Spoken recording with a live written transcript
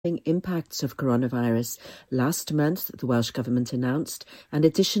impacts of coronavirus. Last month, the Welsh Government announced an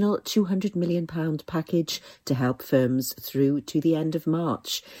additional £200 million package to help firms through to the end of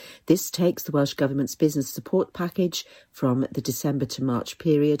March. This takes the Welsh Government's business support package from the December to March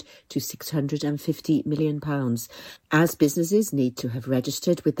period to £650 million. As businesses need to have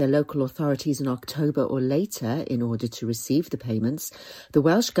registered with their local authorities in October or later in order to receive the payments, the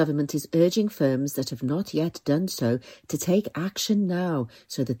Welsh Government is urging firms that have not yet done so to take action now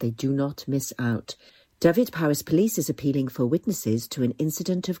so that they do not miss out. Dyfed-Powys Police is appealing for witnesses to an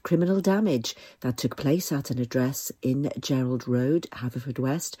incident of criminal damage that took place at an address in Gerald Road,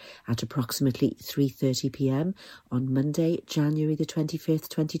 Haverfordwest, at approximately 3:30pm on Monday, January the 25th,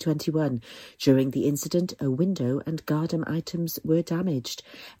 2021. During the incident, a window and garden items were damaged.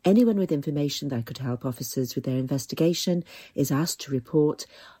 Anyone with information that could help officers with their investigation is asked to report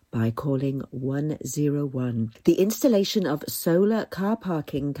by calling 101. The installation of solar car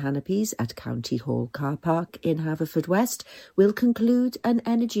parking canopies at County Hall Car Park in Haverfordwest will conclude an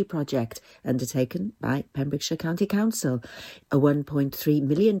energy project undertaken by Pembrokeshire County Council, a £1.3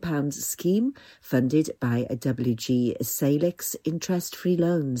 million scheme funded by a WG Salix interest-free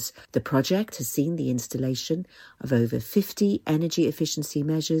loans. The project has seen the installation of over 50 energy efficiency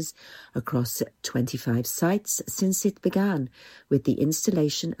measures across 25 sites since it began, with the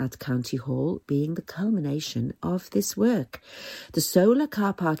installation at County Hall being the culmination of this work. The solar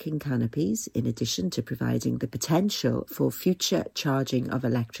car parking canopies, in addition to providing the potential for future charging of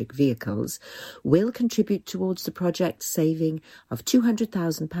electric vehicles, will contribute towards the project saving of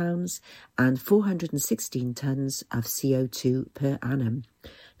 £200,000 and 416 tonnes of CO2 per annum.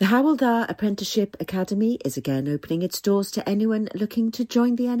 The Hywel Dda Apprenticeship Academy is again opening its doors to anyone looking to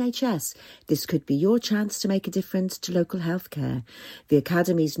join the NHS. This could be your chance to make a difference to local healthcare. The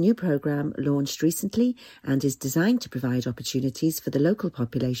Academy's new programme launched recently and is designed to provide opportunities for the local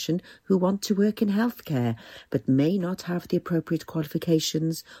population who want to work in healthcare but may not have the appropriate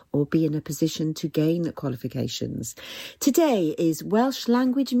qualifications or be in a position to gain qualifications. Today is Welsh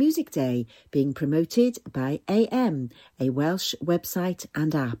Language Music Day, being promoted by AM, a Welsh website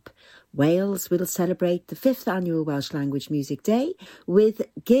and app. Wales will celebrate the 5th annual Welsh Language Music Day with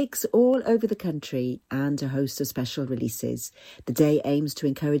gigs all over the country and a host of special releases. The day aims to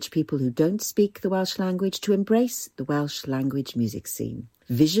encourage people who don't speak the Welsh language to embrace the Welsh language music scene.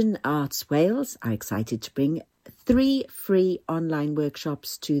 Vision Arts Wales are excited to bring 3 free online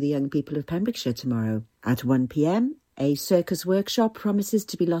workshops to the young people of Pembrokeshire tomorrow. At 1pm, a circus workshop promises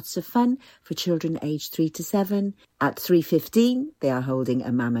to be lots of fun for children aged 3 to 7. At 3:15, they are holding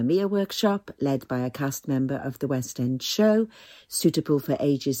a Mamma Mia workshop led by a cast member of the West End show, suitable for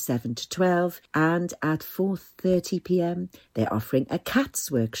ages 7 to 12. And at 4:30pm, they're offering a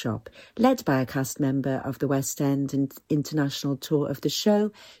Cats workshop led by a cast member of the West End and international tour of the show,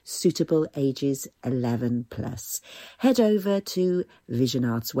 suitable ages 11 plus. Head over to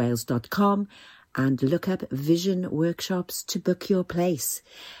visionartswales.com and look up Vision Workshops to book your place.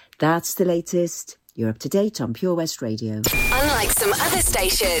 That's the latest. You're up to date on Pure West Radio. Unlike some other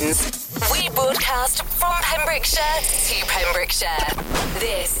stations, we broadcast from Pembrokeshire to Pembrokeshire.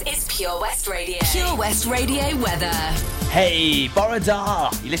 This is Pure West Radio. Pure West Radio weather. Hey,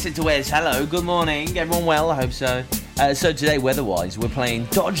 Borodar! You listen to Wes. Hello, good morning. Everyone well? I hope so. So today, weather-wise, we're playing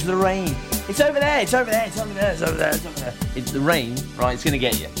Dodge the Rain. It's over there, it's over there, it's over there, it's over there, it's over there. It's the rain, right, it's going to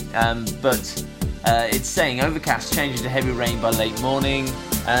get you. But it's saying overcast, changing to heavy rain by late morning.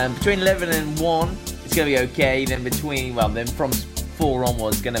 Between 11 and 1, it's going to be okay. Then then from 4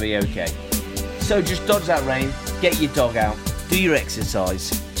 onwards, it's going to be okay. So just dodge that rain, get your dog out, do your exercise.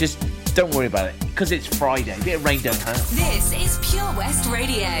 Just don't worry about it, because it's Friday. A bit of rain don't hurt. This is Pure West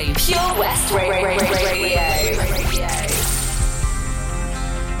Radio. Pure West Radio.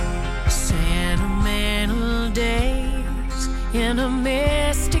 Sentimental days in a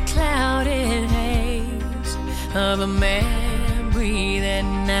misty, clouded haze of a memory that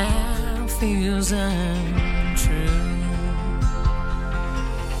now feels untrue.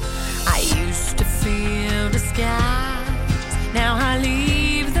 I used to feel the skies, now I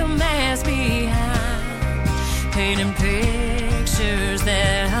leave the mask behind, painting pictures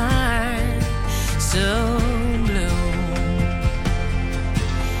that aren't so blue.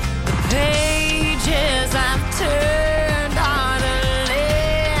 The pages I've turned are the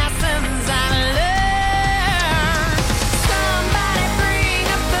lessons I've learned. Somebody bring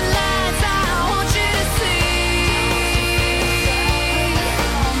up the lights, I want you to see.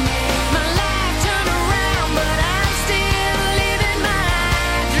 My life turned around, but I'm still living mine.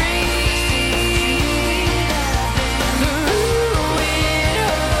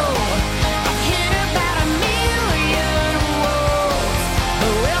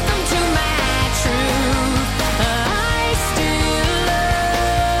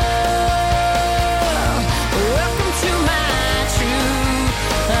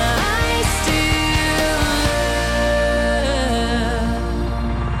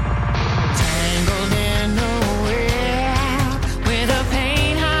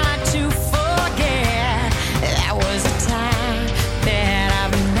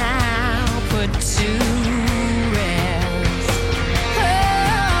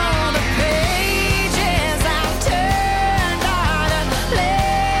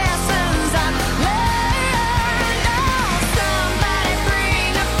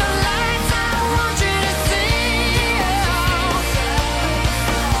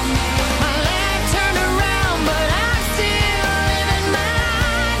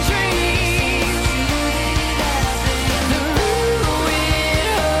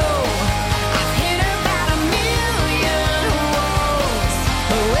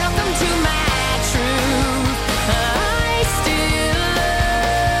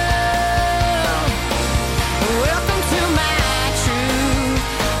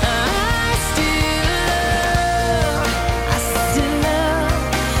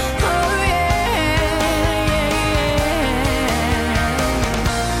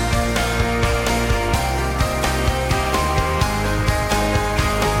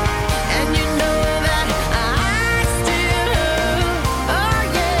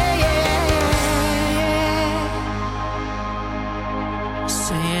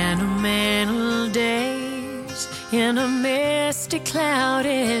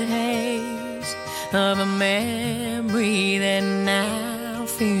 clouded haze of a memory that now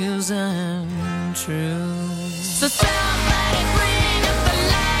feels untrue. So somebody bring up the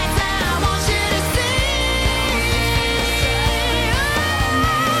lights, I want you to see.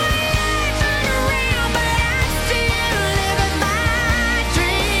 Turn around, but I still live in my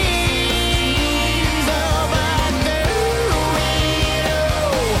dreams. Oh, but through it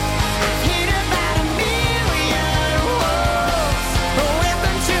all, I've hit about 1,000,000 wolves,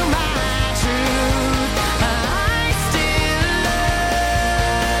 whipping to my truth. I still love.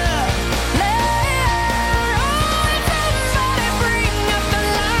 Somebody bring up the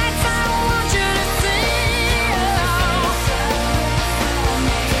lights, I want you to see.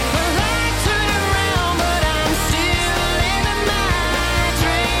 The light turned around, but I'm still living my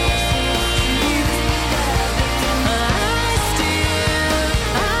dreams.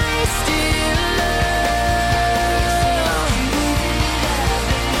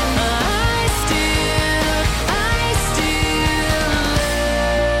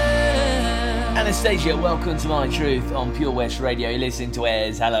 Anastasia, welcome to My Truth on Pure West Radio. You're listening to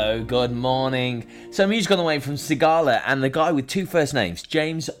Airs. Hello, good morning. So music on the way from Sigala and the guy with two first names,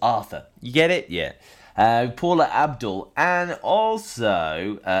 James Arthur. You get it? Yeah. Paula Abdul and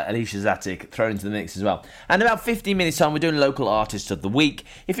also Alicia Zatic thrown into the mix as well. And about 15 minutes time, we're doing Local Artist of the Week.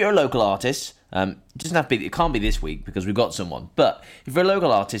 If you're a local artist, it doesn't have to be. It can't be this week because we've got someone. But if you're a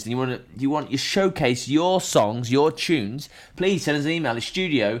local artist and you want to showcase your songs, your tunes, please send us an email at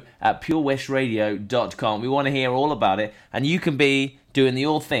studio@purewestradio.com. We want to hear all about it, and you can be doing the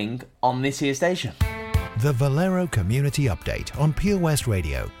all thing on this here station. The Valero Community Update on Pure West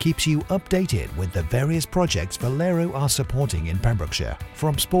Radio keeps you updated with the various projects Valero are supporting in Pembrokeshire,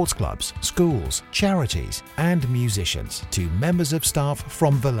 from sports clubs, schools, charities and musicians to members of staff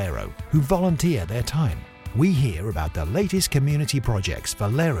from Valero who volunteer their time. We hear about the latest community projects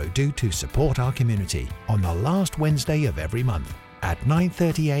Valero do to support our community on the last Wednesday of every month at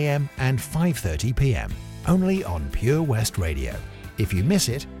 9:30 a.m. and 5:30 p.m. only on Pure West Radio. If you miss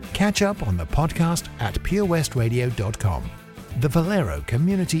it, catch up on the podcast at purewestradio.com. The Valero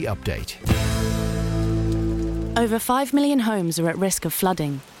Community Update. Over 5 million homes are at risk of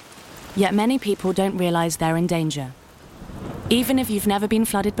flooding, yet many people don't realise they're in danger. Even if you've never been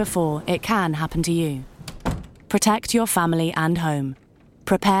flooded before, it can happen to you. Protect your family and home.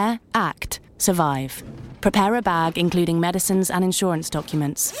 Prepare, act, survive. Prepare a bag including medicines and insurance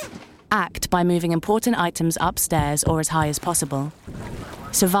documents. Act by moving important items upstairs or as high as possible.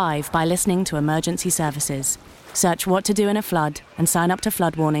 Survive by listening to emergency services. Search what to do in a flood and sign up to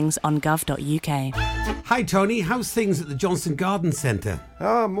flood warnings on gov.uk. Hi Tony, how's things at the Johnston Garden Centre?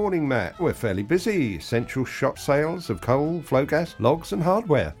 Morning Matt. We're fairly busy. Essential shop sales of coal, flow gas, logs and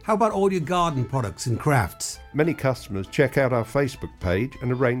hardware. How about all your garden products and crafts? Many customers check out our Facebook page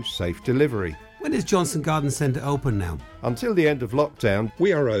and arrange safe delivery. When is Johnston Garden Centre open now? Until the end of lockdown,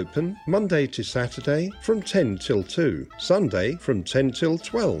 we are open Monday to Saturday from 10 till 2, Sunday from 10 till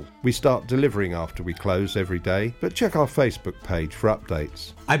 12. We start delivering after we close every day, but check our Facebook page for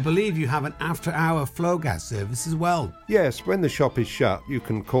updates. I believe you have an after-hour flow gas service as well. Yes, when the shop is shut, you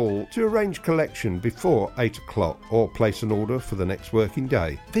can call to arrange collection before 8 o'clock or place an order for the next working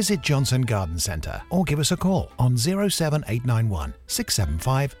day. Visit Johnston Garden Centre or give us a call on 07891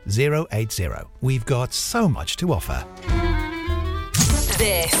 675 080. We've got so much to offer.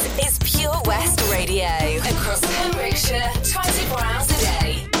 This is Pure West Radio. Across Pembrokeshire, 24 hours a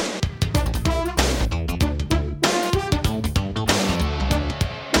day.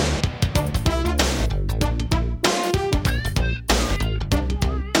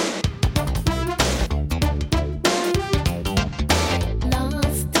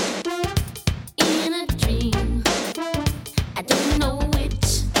 Lost in a dream. I don't know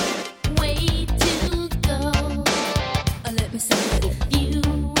which way to go. Let me say it. If you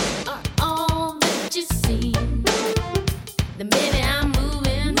are all that you seem, then maybe I'm moving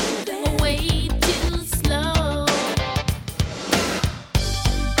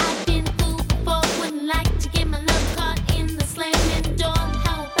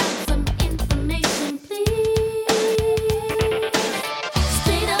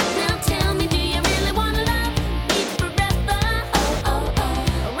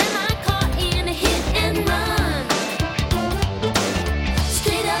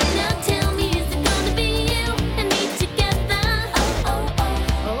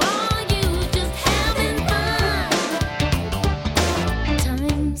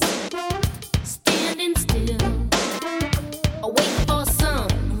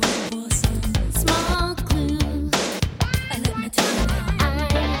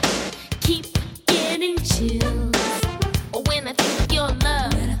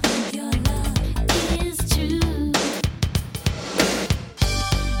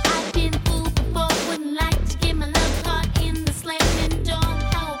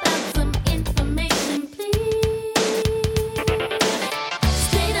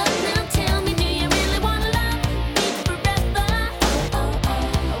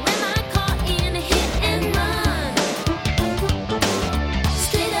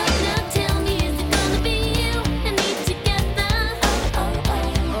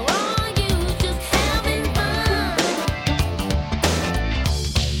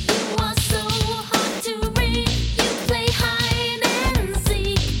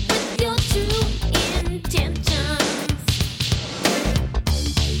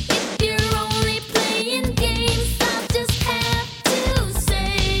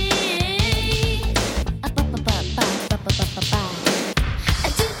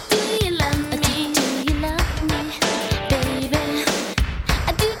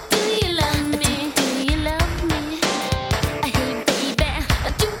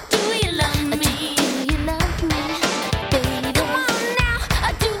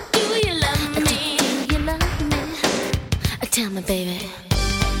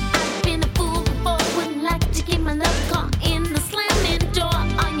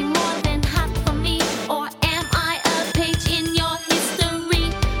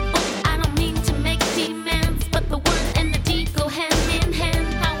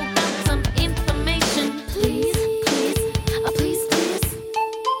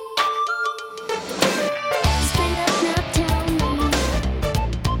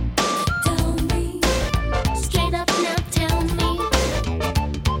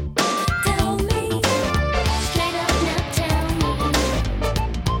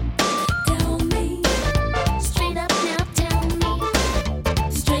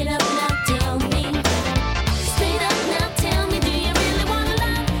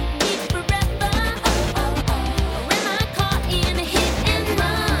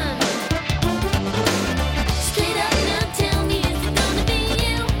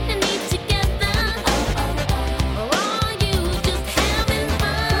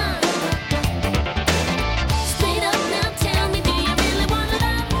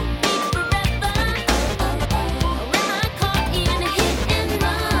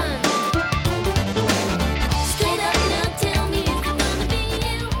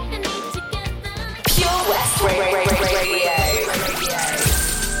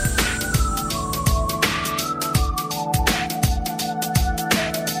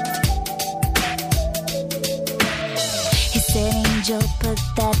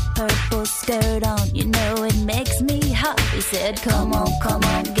said, come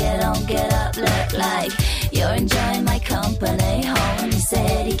on, get on, get up, look like you're enjoying my company. Oh, and he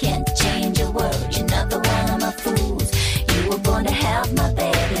said he can't change a word, you're another one of my fools. You were born to have my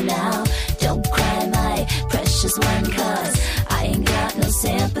baby now. Don't cry, my precious one, cause I ain't got no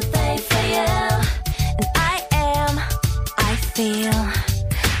sympathy for you. And I feel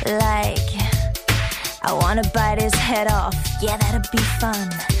like I wanna bite his head off. Yeah, that'd be fun,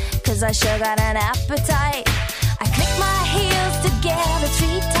 cause I sure got an appetite. I clicked my heels together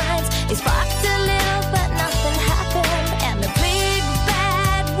 3 times. They sparked a little, but nothing happened. And the big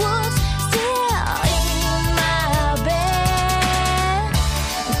bad wolf's still in my bed.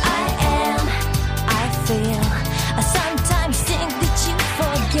 And I feel, I sometimes think that you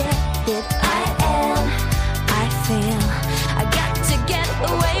forget that I feel, I got to get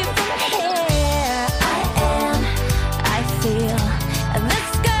away from here. I feel, and this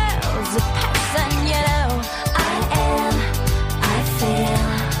girl's a person, you know. I feel.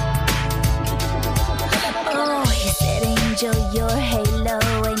 Oh, he said, Angel, your halo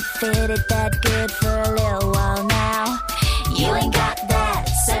ain't fitted that good for a little while now. You ain't got that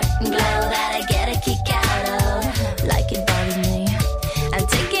certain glow that I get a kick out of. Like it bothers me. I'm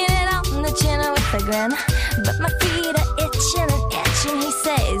taking it out on the chin with a grin, but my feet are itching and itching. He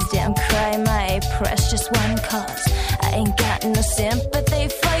says, don't cry, my precious one, cause I ain't got no sympathy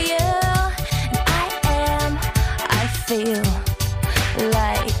for you. And I feel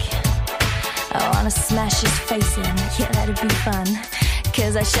like I wanna smash his face in. Yeah, that'd be fun,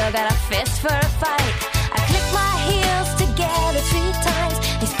 cause I sure got a fist for a fight. I clicked my heels together 3 times.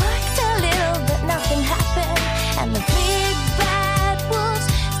 They sparked a little, but nothing happened. And the big bad wolf's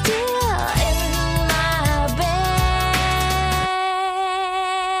still in my bed.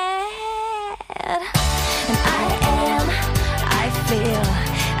 And I feel,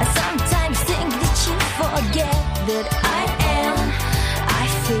 I sometimes think that you forget that I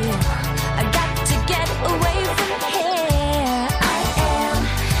feel, I got to get away from here.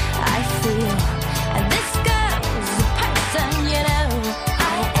 I feel, and this girl's a person, you know.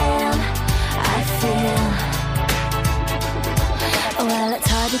 I feel. Well, it's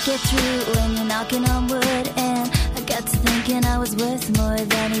hard to get through when you're knocking on wood, and I got to thinking I was worth more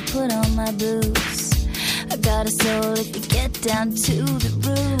than he put on my boots. I got a soul if you get down to the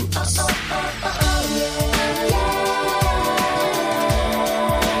roots.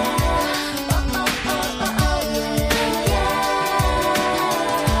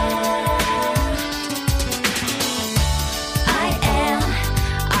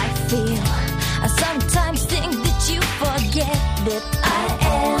 I feel, I sometimes think that you forget that I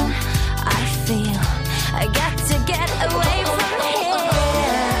feel, I got to get away from here.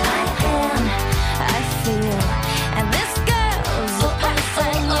 I feel, and this girl's a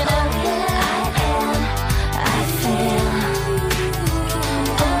person, you know. I feel,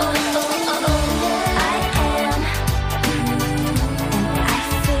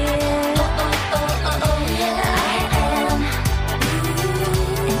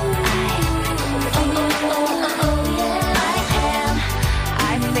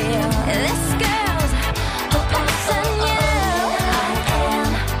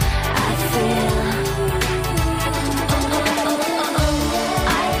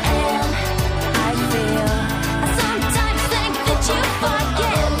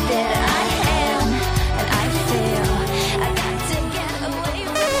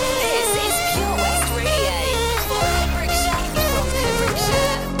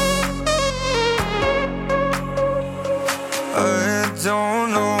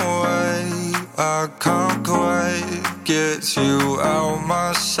 Get you out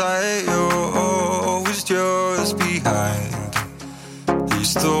my sight, you're always just behind.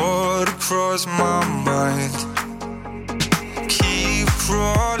 Each thought across my mind, keep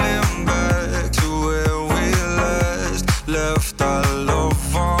crawling back to where we left our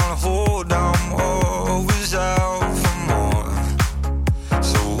love on hold. I'm always out for more,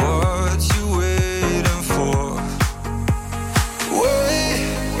 so what you waiting for? Wait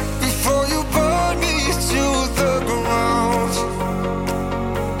before you burn me to the ground.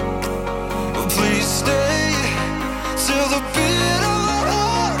 Please stay till the beat of my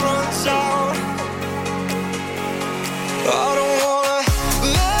heart runs out.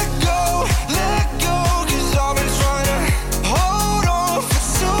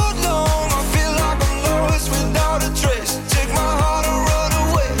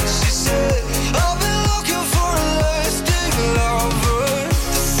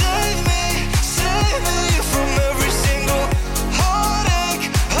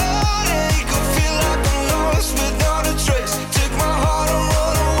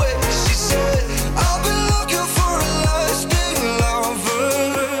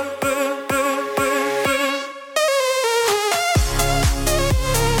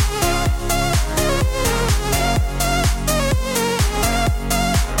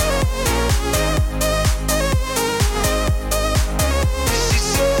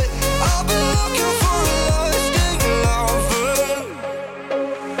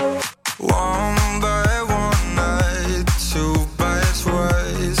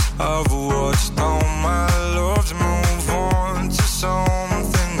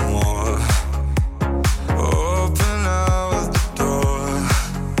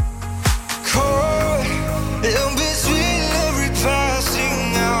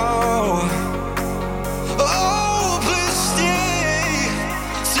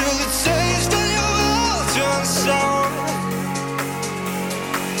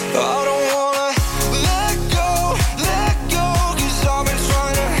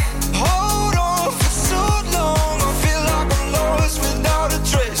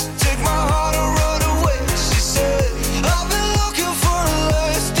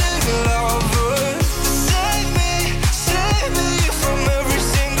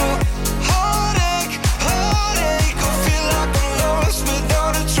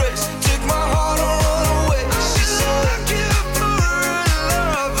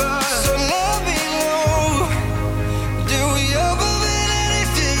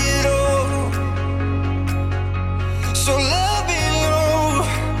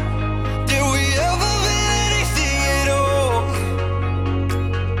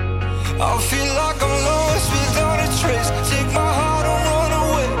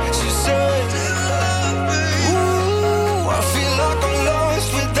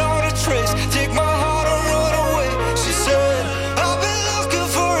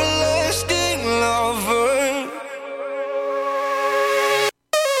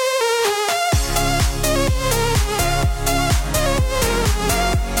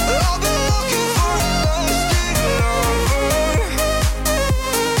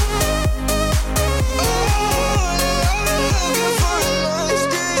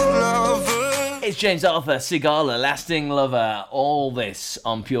 James Arthur, Sigala, Lasting Lover, all this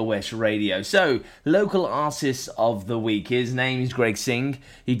on Pure West Radio. So, local artist of the week. His name is Greg Singh.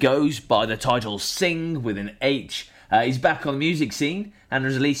 He goes by the title Sing with an H. He's back on the music scene and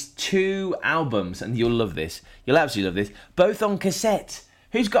has released 2 albums, and you'll love this. You'll absolutely love this. Both on cassette.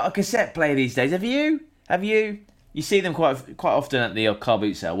 Who's got a cassette player these days? Have you? You see them quite often at the car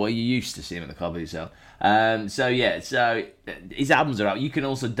boot sale. Well, you used to see them at the car boot sale. So his albums are out. You can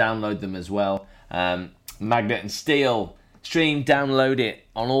also download them as well. Magnet and Steel. Stream, download it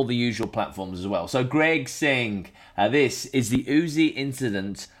on all the usual platforms as well. So Greg Singh, this is the Uzi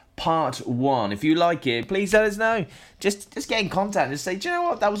Incident Part 1. If you like it, please let us know. Just get in contact and just say, do you know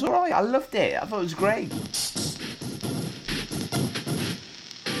what, that was alright, I loved it, I thought it was great.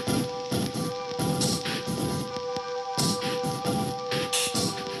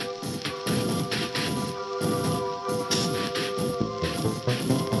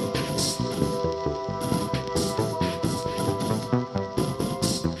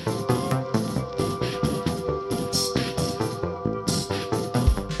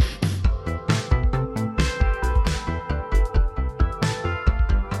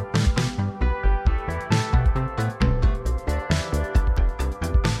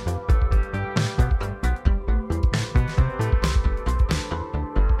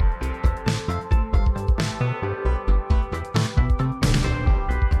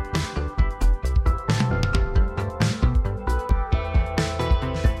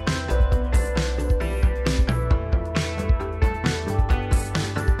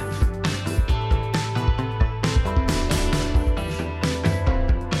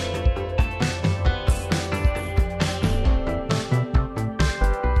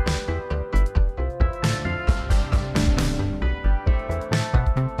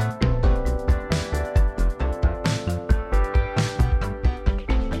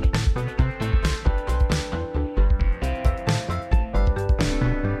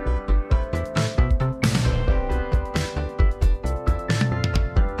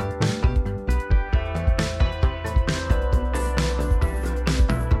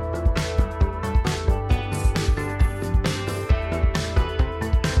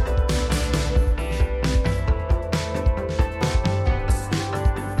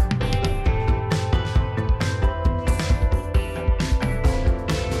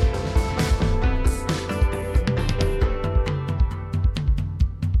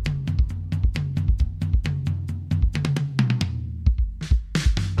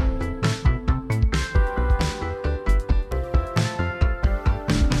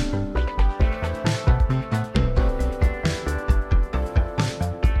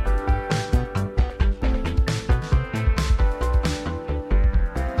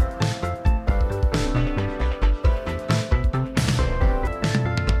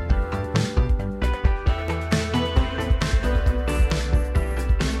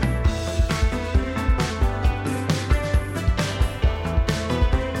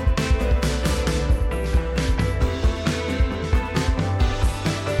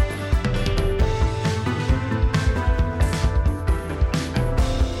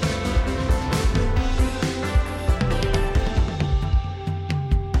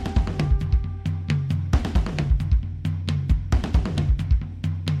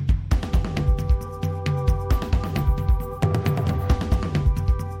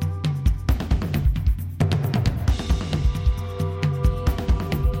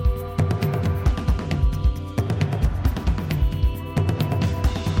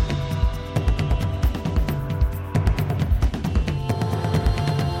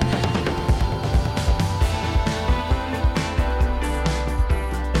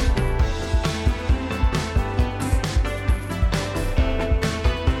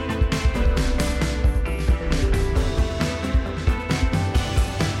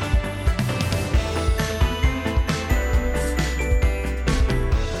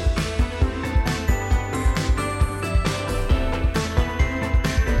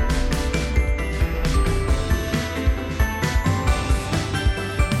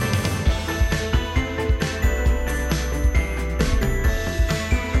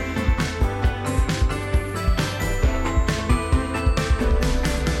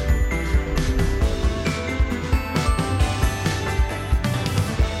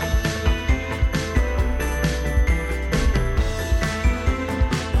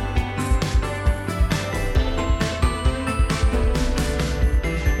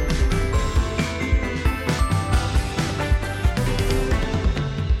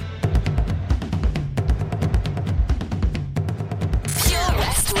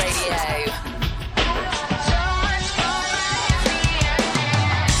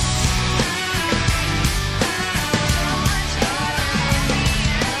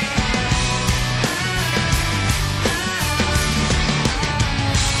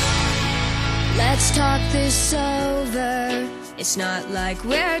 this over? It's not like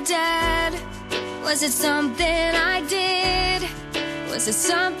we're dead. Was it something I did? Was it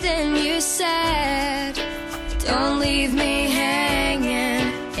something you said? Don't leave me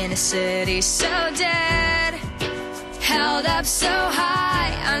hanging in a city so dead, held up so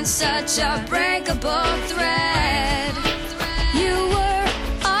high on such a breakable thread. You were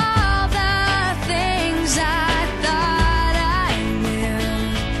all the things I thought I knew,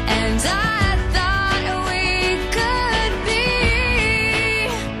 and I thought we could be.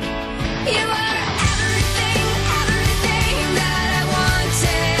 You were everything, everything that I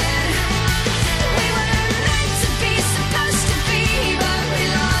wanted. We were meant to be, supposed to be, but we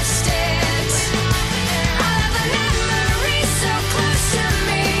lost it. All of the memories so close to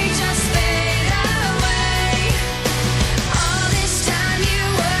me just fade away. All this time you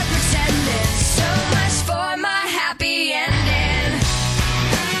were pretending, so much for my happy ending.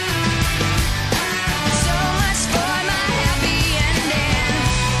 So much for my happy ending.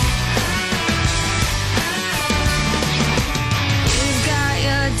 You've got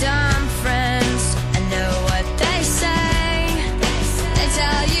your dumb friends, I know what they say. They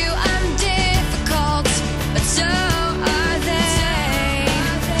tell you I'm difficult, but so are they.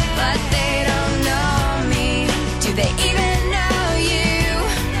 But they don't know me. Do they even know you?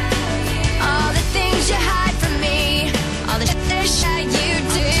 All the things you hide from me, all the shit you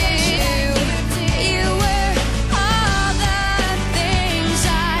do. You were all the things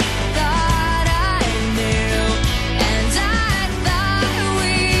I thought I knew, and I thought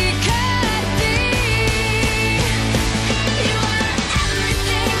we could be. You were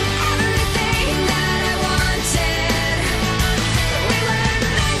everything, everything that I wanted. We were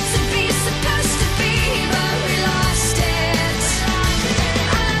meant to be, supposed to be, but we lost it.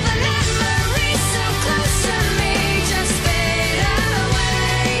 All of the memories so close to me just fade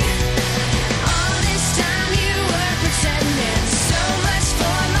away. All this time you were pretending, so much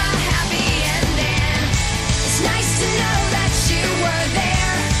for my happy ending. It's nice to know that you were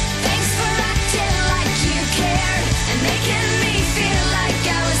there. Thanks for acting like you cared and making me feel like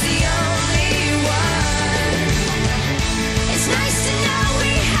I was the only one. It's nice to know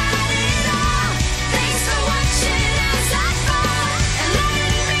we had it all. Thanks for watching as I fall and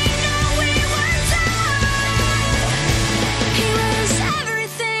letting me know we were done. He was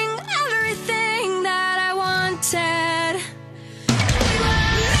everything, everything that I wanted. We were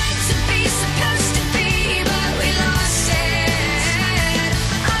meant to be, supposed to be, but we lost it.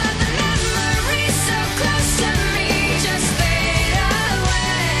 All of the memories so close to me just fade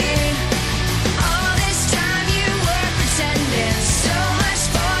away. All this time you were pretending, so much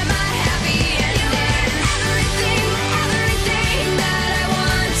for my happy ending. Everything, everything that I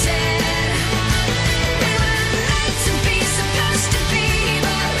wanted. We were meant to be, supposed to be,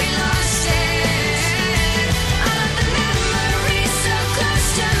 but we lost it. All of the memories so close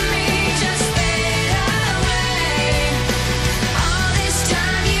to me just fade away. All this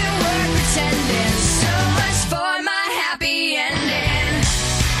time you were pretending, so much for my happy ending.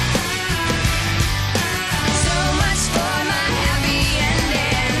 So much for my happy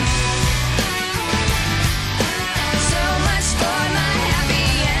ending. So much for my happy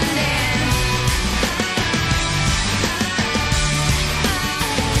ending.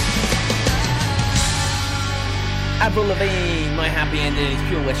 Avril Lavigne, My Happy Ending. It's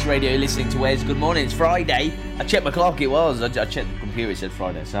Pure West Radio. You're listening to Wes. Good morning. It's Friday. I checked my clock. It was. I checked the computer. It said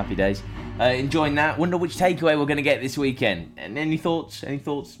Friday. So happy days. Enjoying that. Wonder which takeaway we're going to get this weekend. And any thoughts? Any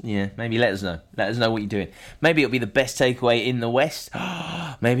thoughts? Yeah, maybe let us know. Let us know what you're doing. Maybe it'll be the best takeaway in the West.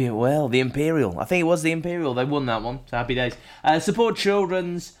 Maybe it will. The Imperial. I think it was the Imperial. They won that one. So happy days. Support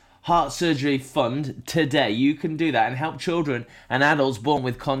Children's Heart Surgery Fund today. You can do that and help children and adults born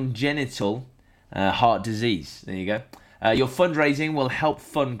with congenital heart disease. There you go. Your fundraising will help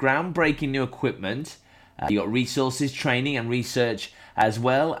fund groundbreaking new equipment. You got resources, training and research, as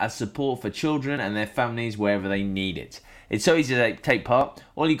well as support for children and their families wherever they need it. It's so easy to take part.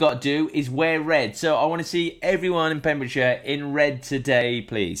 All you got to do is wear red. So I want to see everyone in Pembrokeshire in red today,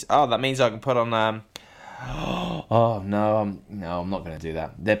 please. Oh, that means I can put on... Oh, no, I'm not going to do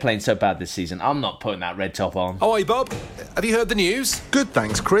that. They're playing so bad this season. I'm not putting that red top on. Oh, hey, Bob. Have you heard the news? Good,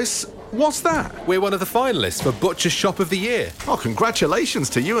 thanks, Chris. What's that? We're one of the finalists for Butcher's Shop of the Year. Oh, congratulations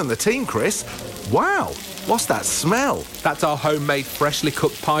to you and the team, Chris. Wow, what's that smell? That's our homemade freshly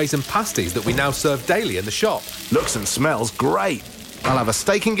cooked pies and pasties that we now serve daily in the shop. Looks and smells great. I'll have a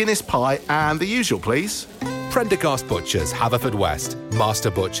steak and Guinness pie and the usual, please. Prendergast Butchers, Haverfordwest.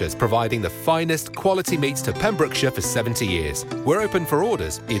 Master Butchers, providing the finest quality meats to Pembrokeshire for 70 years. We're open for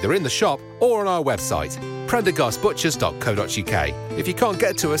orders, either in the shop or on our website. PrendergastButchers.co.uk. If you can't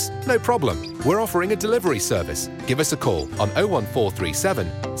get to us, no problem. We're offering a delivery service. Give us a call on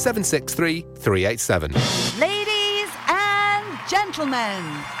 01437 763 387. Ladies and gentlemen,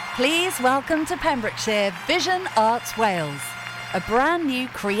 please welcome to Pembrokeshire Vision Arts Wales, a brand new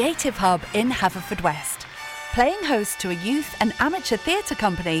creative hub in Haverfordwest. Playing host to a youth and amateur theatre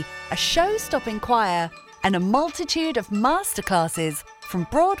company, a show-stopping choir, and a multitude of masterclasses from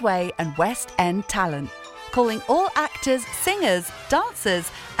Broadway and West End talent. Calling all actors, singers, dancers,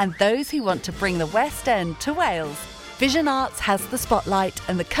 and those who want to bring the West End to Wales. Vision Arts has the spotlight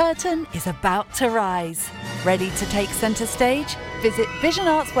and the curtain is about to rise. Ready to take centre stage? Visit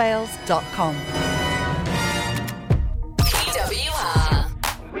visionartswales.com. PWR.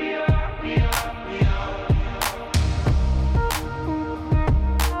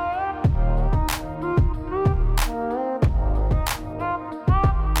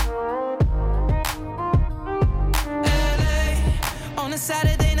 On a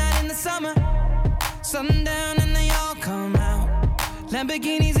Saturday night in the summer, sundown and they all come out.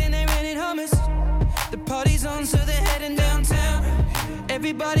 Lamborghinis and they rented Hummers. The party's on, so they're heading downtown.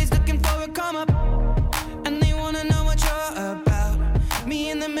 Everybody's looking for a come up, and they wanna know what you're about. Me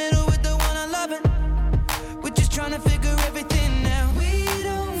in the middle with the one I love it. We're just trying to figure everything out. We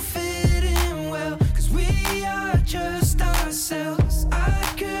don't fit in well, 'cause we are just ourselves. I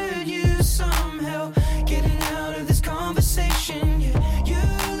could use some help getting out of this conversation. Yeah, you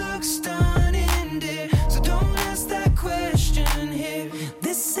look stunning, dear, so don't ask that question here.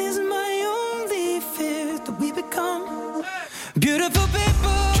 This is my only fear, that we become beautiful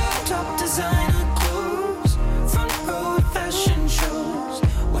people. Top designer clothes, front row fashion shows.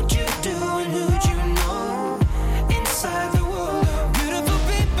 What you do and who'd you know? Inside the world of beautiful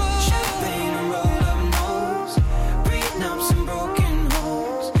people. Champagne and roll up nose, prenups and broken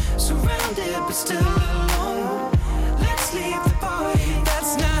homes. Surrounded but still alone. Let's leave the party.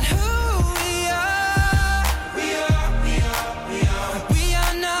 That's not who we are. We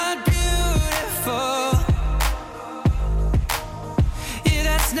are not beautiful. Yeah,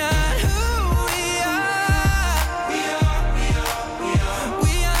 that's not who we are.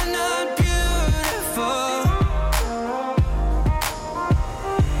 We are not beautiful.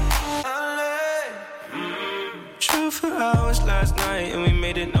 True for hours last night and we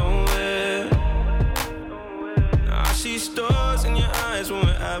made it nowhere. Now I see stars in your eyes when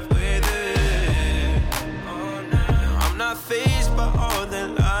we're halfway there. Oh, now I'm not fazed by all the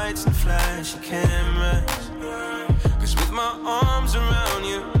lights and flashy cameras. 'Cause with my arms around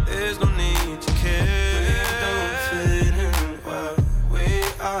you, there's no need to care. We don't fit in well, we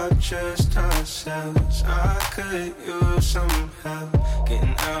are just ourselves. I could use some help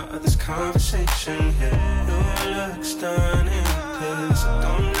getting out of this conversation here. You look stunning, dear, so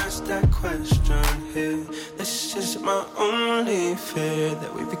don't ask that question here. This is my only fear,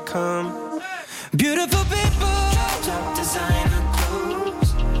 that we become beautiful people. Top designer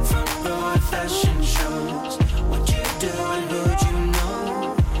clothes, front row fashion shows. What you do and who'd you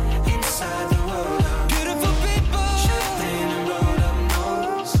know? Inside the world of beautiful people. Champagne and roll up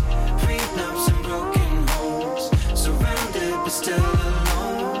nose, prenups and broken homes. Surrounded but still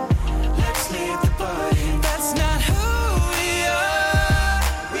alone. Let's leave the party. That's not who we are.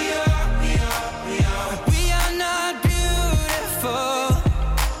 We are not beautiful.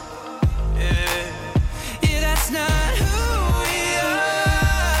 Yeah, that's not who we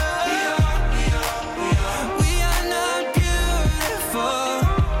are. We are not beautiful.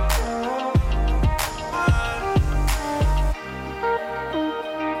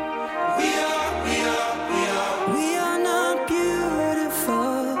 We are not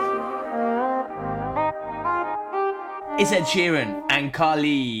beautiful. It's Ed Sheeran and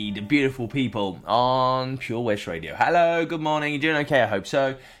Khalid, Beautiful People, on Pure West Radio. Hello, good morning. You doing okay? I hope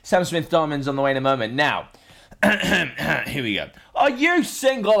so. Sam Smith Diamonds on the way in a moment. Now, here we go. Are you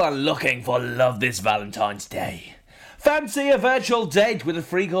single and looking for love this Valentine's Day? Fancy a virtual date with a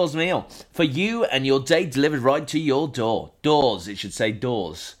free course meal for you and your date delivered right to your door. Doors, it should say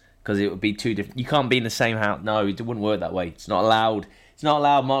doors, because it would be two different. You can't be in the same house. No, it wouldn't work that way. It's not allowed. It's not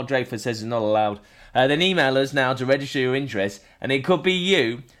allowed. Mark Drakeford says it's not allowed. Then email us now to register your interest, and it could be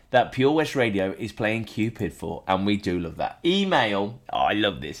you that Pure West Radio is playing Cupid for, and we do love that. Email, I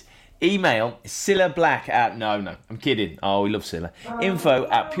love this. Email Cilla Black at, no, I'm kidding. Oh, we love Cilla.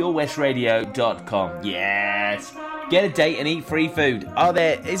 info@purewestradio.com. Yes. Get a date and eat free food.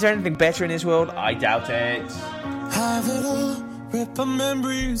 Is there anything better in this world? I doubt it. Have it all, rip the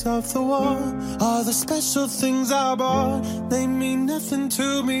memories of the war. All the special things I bought, they mean nothing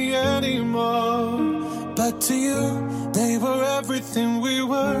to me anymore. But to you, they were everything we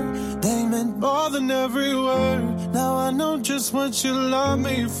were. They meant more than every word. Now I know just what you love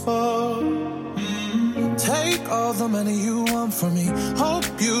me for. Take all the money you want from me. Hope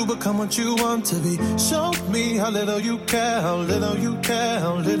you become what you want to be. Show me how little you care, how little you care,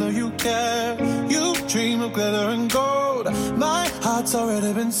 how little you care. You dream of glitter and gold. My heart's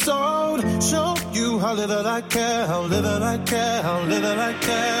already been sold. Show you how little I care, how little I care, how little I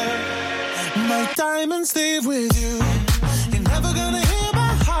care. My diamonds leave with you. You're never gonna hear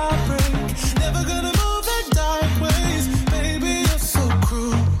my heart break. Never gonna move in dark ways. Baby, you're so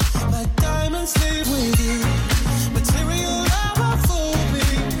cruel. My diamonds leave with you. Material never fooled me.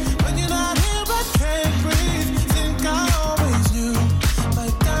 When you're not here, I can't breathe. Think I always knew. My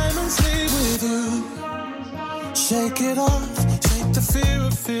diamonds leave with you. Shake it off. Take the fear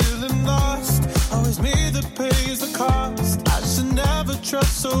of feeling lost. Always me that pays the cost. I should never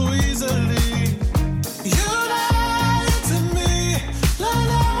trust so easily. You lied to me,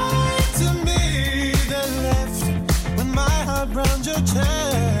 lied to me. Then left with my heart round your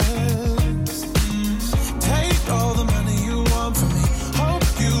chest. Take all the money you want from me. Hope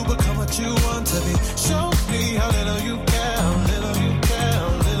you become what you want to be. Show me how little you care, how little you care,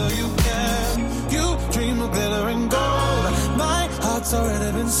 how little you care. You dream of glitter and gold. My heart's already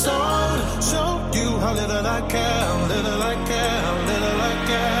been sold. Show you how little I care, how little I care, how little I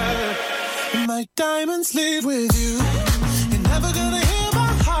care. My diamonds leave with you. You're never gonna hear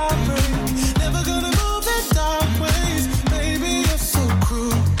my heart break. Never gonna move in dark ways. Baby, you're so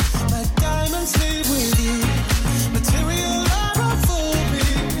cruel. My diamonds leave with you. Material never fooled me.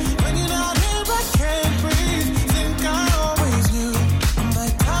 When you're not here, I can't breathe. Think I always knew. My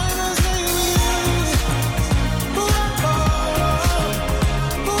diamonds leave with you. Ooh, oh,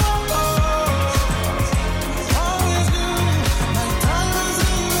 ooh, oh, always knew. My diamonds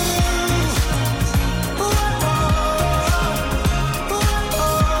leave with you.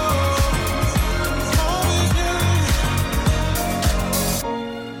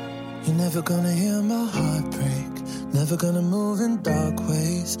 You're never gonna hear my heart break. Never gonna move in dark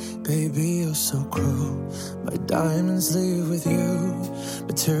ways. Baby, you're so cruel. My diamonds leave with you.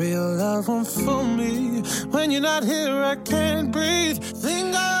 Material love won't fool me. When you're not here, I can't breathe.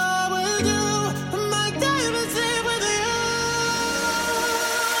 Think I always do. My diamonds leave with you.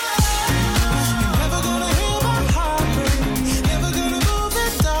 You're never gonna hear my heart break. Never gonna move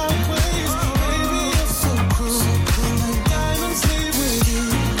in dark ways. Baby, you're so cruel. My diamonds leave with you.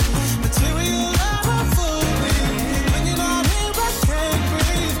 Material never fooled me. When you're not here, I can't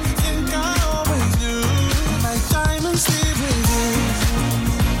breathe. Think I always knew. My diamonds leave with you.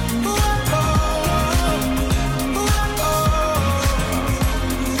 Ooh, oh, ooh, oh,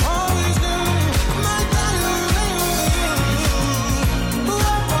 always knew. My diamonds leave with you. Ooh,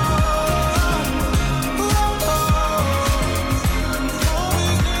 oh, ooh, oh,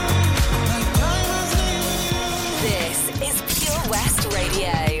 always knew. My diamonds leave with you. This is Pure West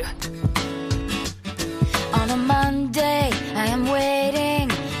Radio. On a Monday, I am waiting.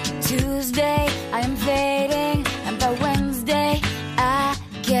 Tuesday, I am fading. And by Wednesday, I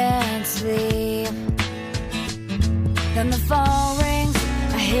can't sleep. Then the phone rings,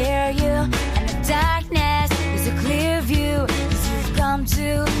 I hear you. And the darkness is a clear view. 'Cause you've come to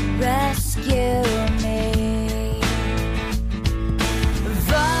rescue me.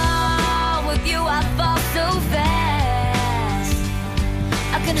 Fall with you, I fall so fast.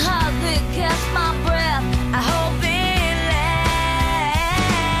 I can hardly catch my breath. I hope it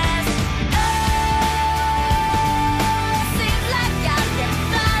lasts. Oh, seems like I can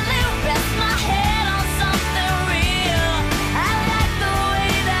finally rest my head on something real. I like the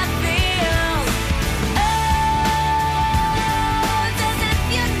way that feels. Oh, it's as if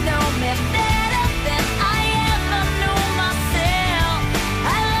you know me better than I ever knew myself.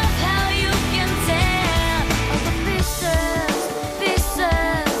 I love how you can tell all the pieces,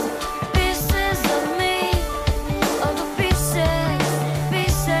 pieces, pieces of me. All the pieces,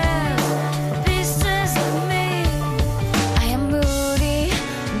 pieces, pieces of me. I am moody,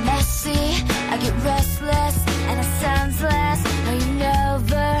 messy. I get restless and it sounds less. How you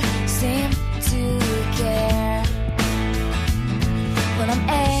never seem to care. When I'm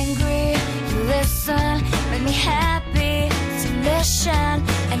angry, you listen. Make me happy to listen.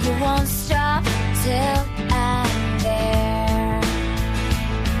 And you won't stop till I'm there.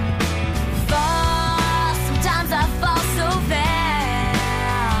 Fall, sometimes I fall so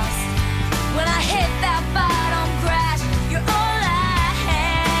fast. When I hit that bottom crash, you're all I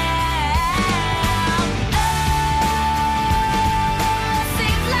have. Oh,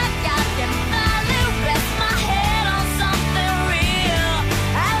 seems like I can finally rest my head on something real.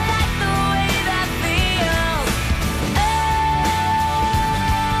 I like the way that feels.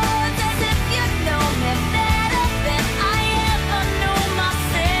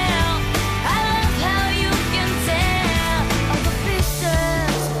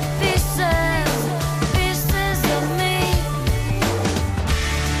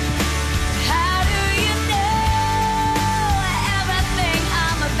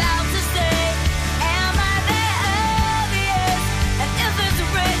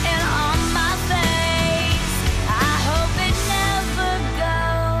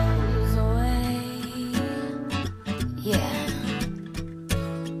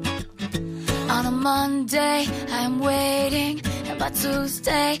 Monday, I am waiting, and by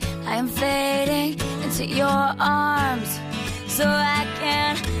Tuesday, I am fading into your arms, so I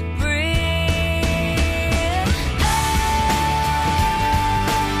can breathe.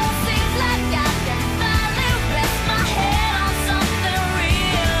 Seems like I can finally rest my head on something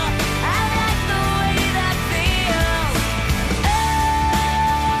real. I like the way that feels.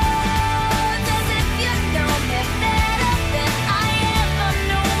 As if you know me better than I ever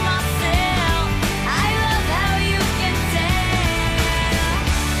knew myself. I love how you can tell.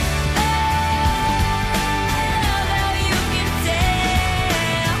 I love how you can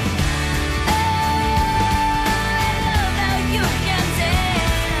tell. I love how you can tell.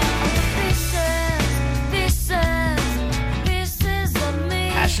 Pieces of me.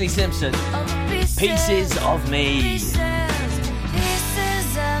 Ashley Simpson, Pieces of Me. Pieces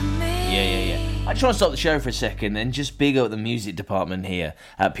of me. Yeah. I try to stop the show for a second and just big up the music department here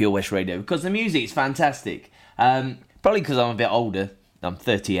at Pure West Radio, because the music is fantastic. Probably because I'm a bit older. I'm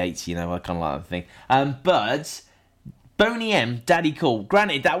 38, you know, I kind of like that thing. But Boney M, Daddy Cool.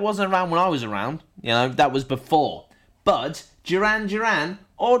 Granted, that wasn't around when I was around. You know, that was before. But Duran Duran,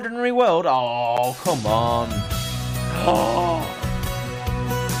 Ordinary World. Oh, come on. Oh.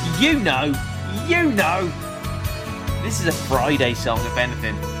 You know. This is a Friday song, if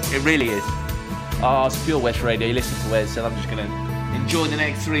anything. It really is. Oh, it's Pure West Radio. You listen to Wes, and I'm just going to enjoy the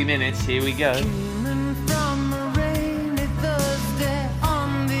next 3 minutes. Here we go. Coming from a rainy Thursday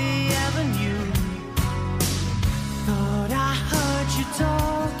on the avenue. Thought I heard you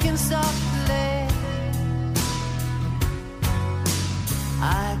talking softly.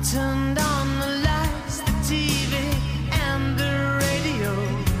 I turned on the lights, the TV, and the radio.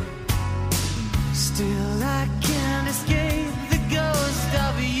 Still I can't escape the ghost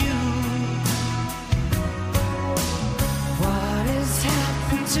of you. What has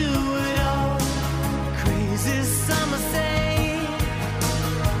happened to it all? Crazy summer say,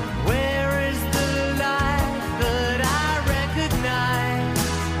 where is the life that I recognize?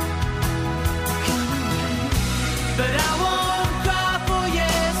 But I won't cry for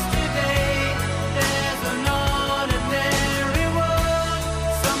yesterday. There's an ordinary world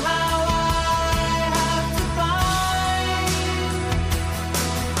somehow I have to find.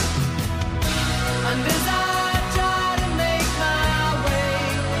 And as I try to make my way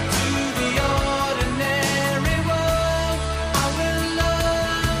to the ordinary world, I will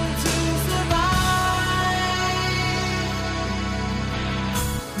learn to survive.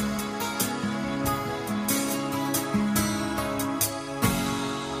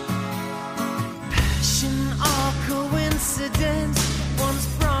 Passion or coincidence once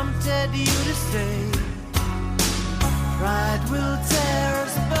prompted you to say, pride will tear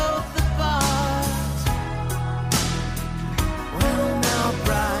us both apart. Well, now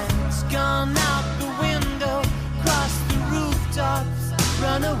pride's gone out the window, crossed the rooftops,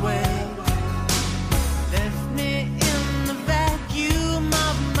 run away. Left me in the vacuum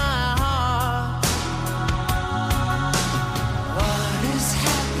of my heart. What is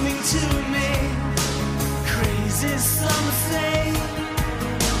happening to me? Crazy some say.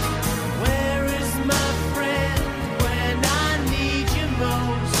 Where is my friend when I need you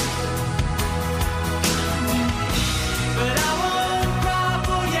most? But I won't cry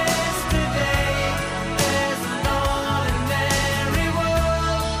for yesterday. There's an ordinary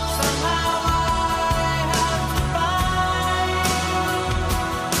world somehow I have to find.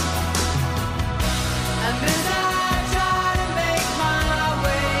 And as I try to make my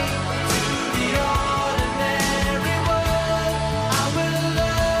way to the ordinary world, I will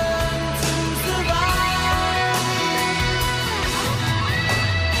learn to survive.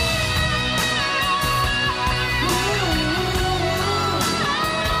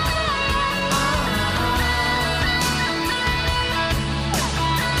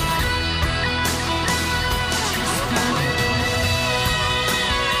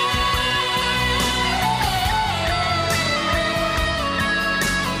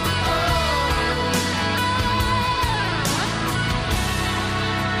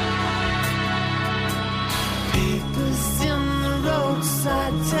 Papers in the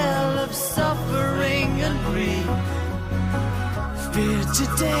roadside tell of suffering and grief. Fear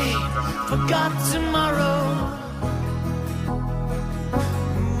today, forgot tomorrow.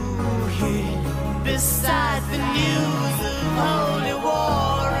 Ooh, here beside the news of holy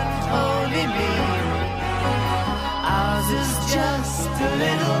war and holy me. Ours is just a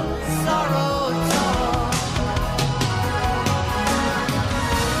little sorrow talk.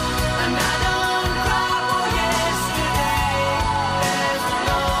 And I don't cry for yesterday. There's an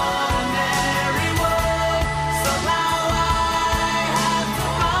ordinary world somehow I have to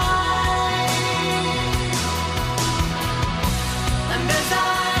find.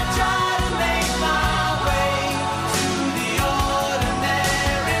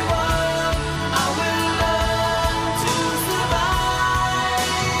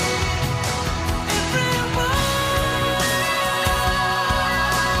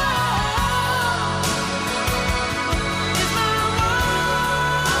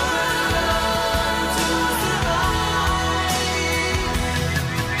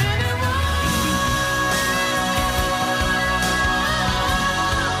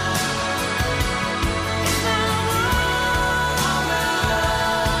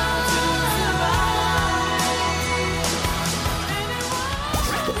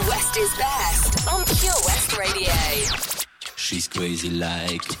 crazy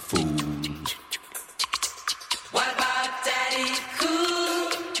like a fool. What about Daddy Cool?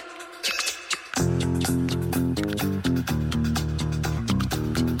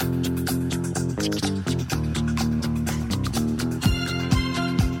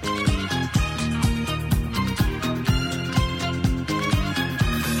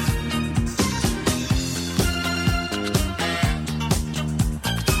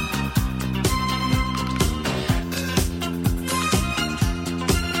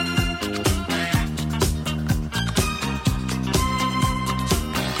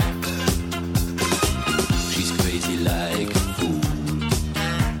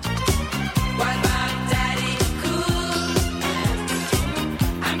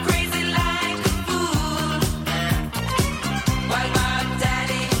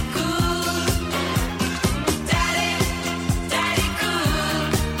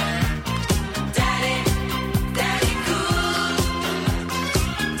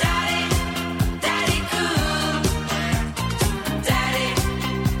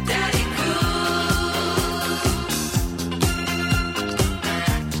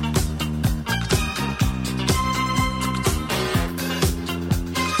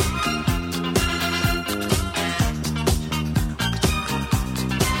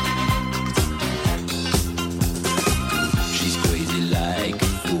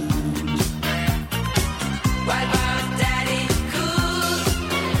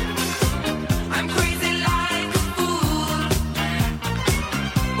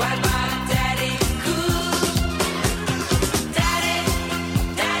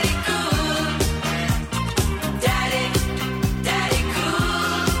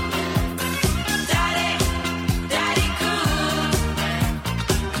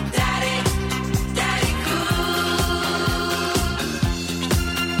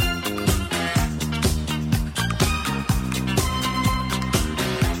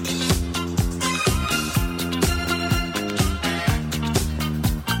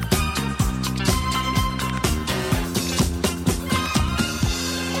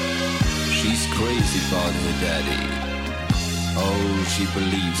 about her daddy. Oh, she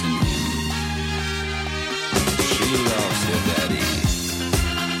believes in him. She loves her daddy.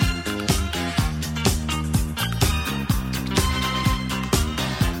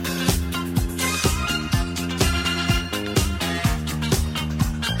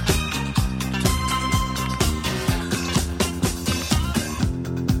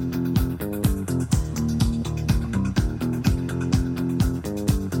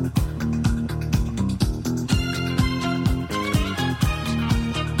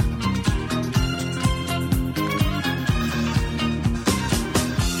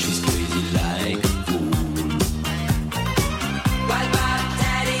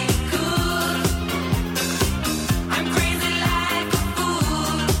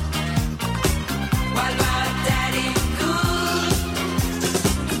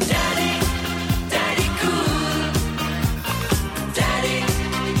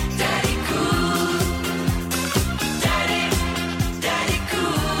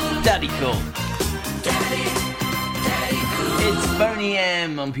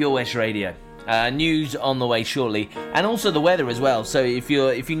 On Pure West Radio. News on the way shortly, and also the weather as well. So if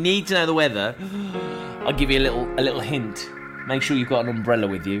you need to know the weather, I'll give you a little hint. Make sure you've got an umbrella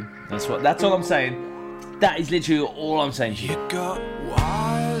with you. That's all I'm saying. That is literally all I'm saying. You got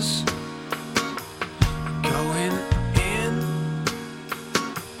wires going in.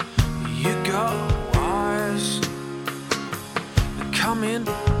 You got wires coming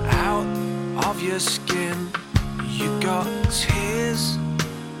out of your skin. You got tears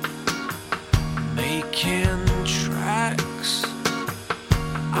making tracks.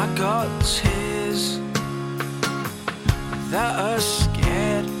 I got tears that are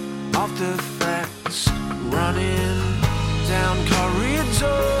scared of the facts, running down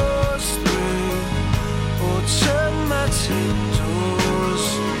corridors through automatic doors.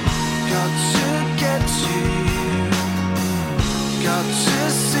 Got to get to you, got to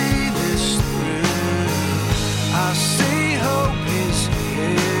see this through. I see hope is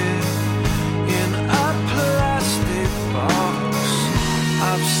here in a plastic box.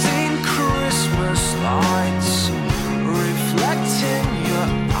 I've seen Christmas lights reflecting your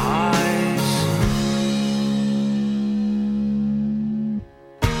eyes.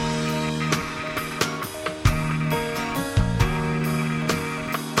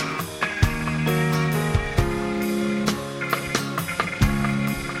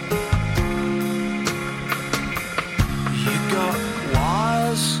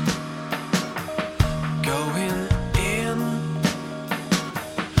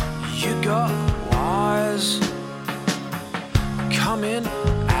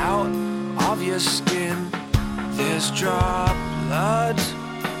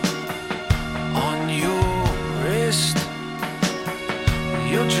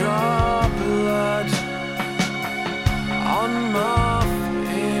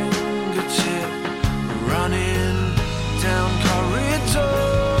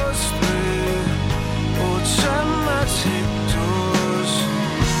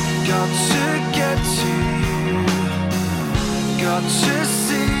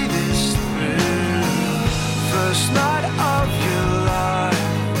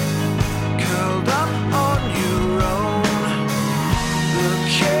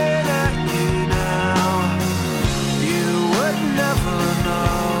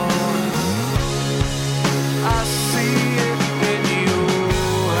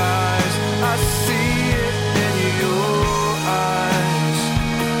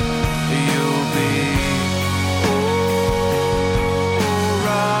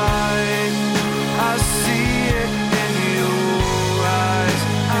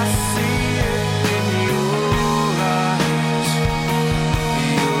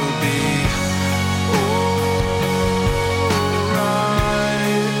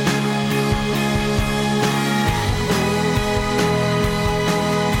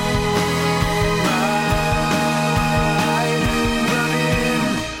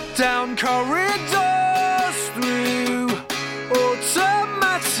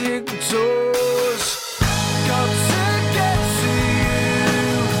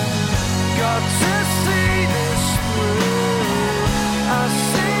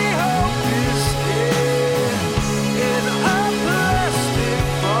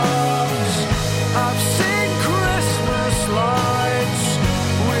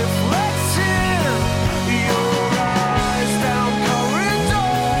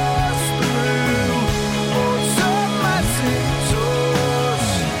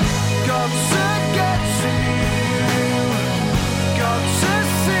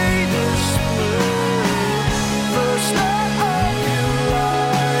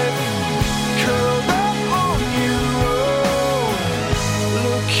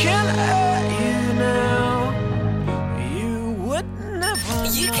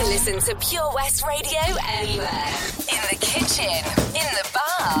 You can listen to Pure West Radio anywhere. In the kitchen, in the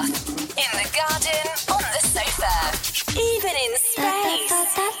bath, in the garden, on the sofa, even in space.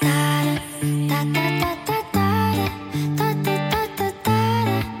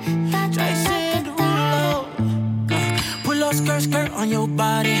 Pull up skirt on your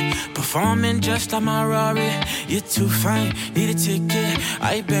body, performing just like my Rari. You're too fine, need a ticket.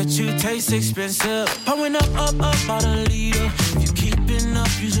 I bet you taste expensive. Pouring up about a liter. If you keeping up,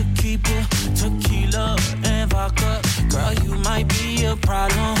 you should keep it. Tequila and vodka, girl, you might be a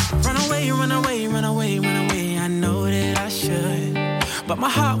problem. Run away, run away, run away, run away. I know that I should, but my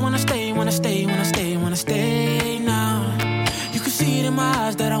heart wanna stay, wanna stay, wanna stay, wanna stay now. You can see it in my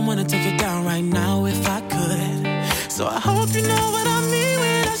eyes that I wanna take it down right now if I could. So I hope you know what I mean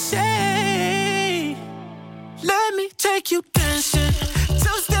when I say, let me take you dancing.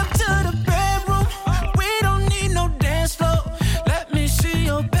 Two-step to the bedroom. We don't need no dance floor. Let me see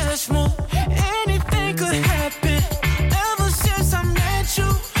your best move. Anything could happen. Ever since I met you,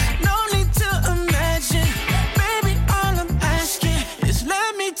 no need to imagine. Baby, all I'm asking is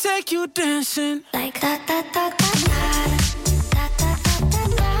let me take you dancing. Like that, that, that, that, that.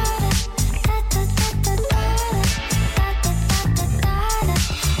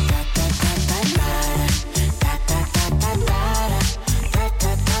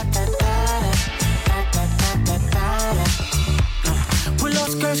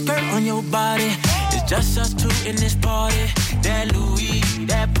 Skirt on your body. It's just us two in this party. That Louis,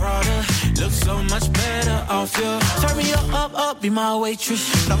 that Prada looks so much better off you. Turn me up, be my waitress.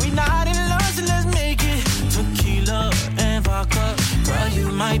 No, we not in love, so let's make it. Tequila and vodka, girl,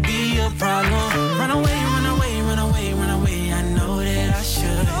 you might be a problem. Run away, run away, run away, run away. I know that I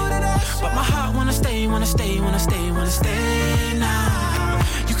should, but my heart wanna stay, wanna stay, wanna stay, wanna stay now.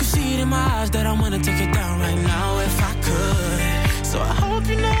 You can see it in my eyes that I wanna take it down right now if I could. So I hope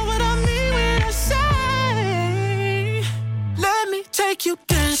you know what I mean when I say, let me take you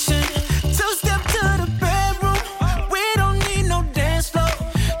dancing. Two-step to the bedroom. We don't need no dance floor.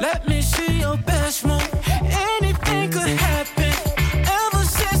 Let me see your best move. Anything could happen. Ever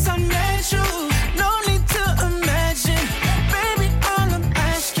since I met you, no need to imagine. Baby, all I'm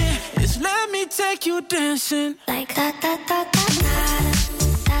asking is let me take you dancing. Like that, that, that, that, that.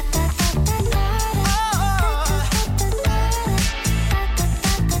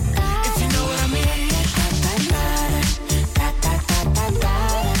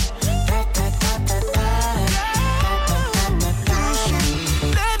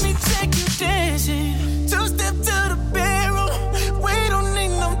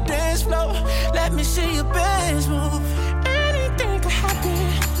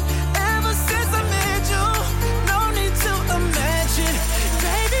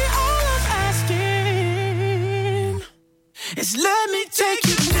 It's let me take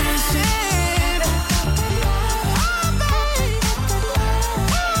you dancing. Oh, babe.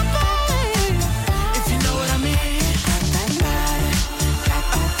 Oh, babe. If you know what I mean.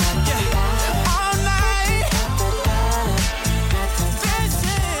 Yeah. All night.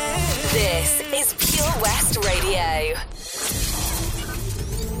 This is Pure West Radio.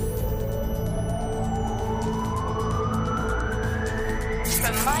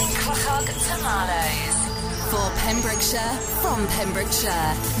 From Minecraft to Marlows. For Pembrokeshire, from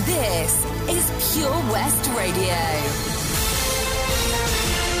Pembrokeshire, this is Pure West Radio.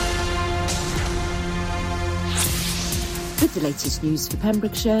 With the latest news for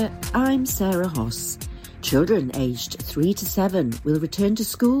Pembrokeshire, I'm Sarah Hoss. Children aged 3 to 7 will return to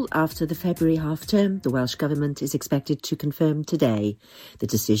school after the February half-term, the Welsh Government is expected to confirm today. The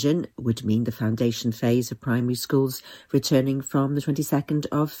decision would mean the foundation phase of primary schools returning from the 22nd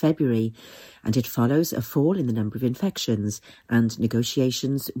of February, and it follows a fall in the number of infections and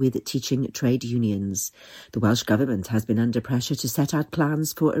negotiations with teaching trade unions. The Welsh Government has been under pressure to set out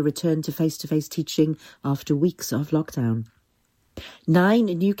plans for a return to face-to-face teaching after weeks of lockdown. 9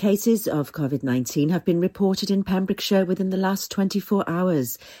 new cases of COVID-19 have been reported in Pembrokeshire within the last 24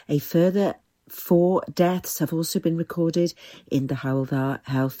 hours. A further 4 deaths have also been recorded in the Hywel Dda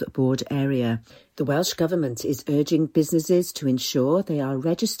Health Board area. The Welsh Government is urging businesses to ensure they are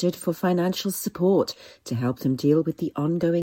registered for financial support to help them deal with the ongoing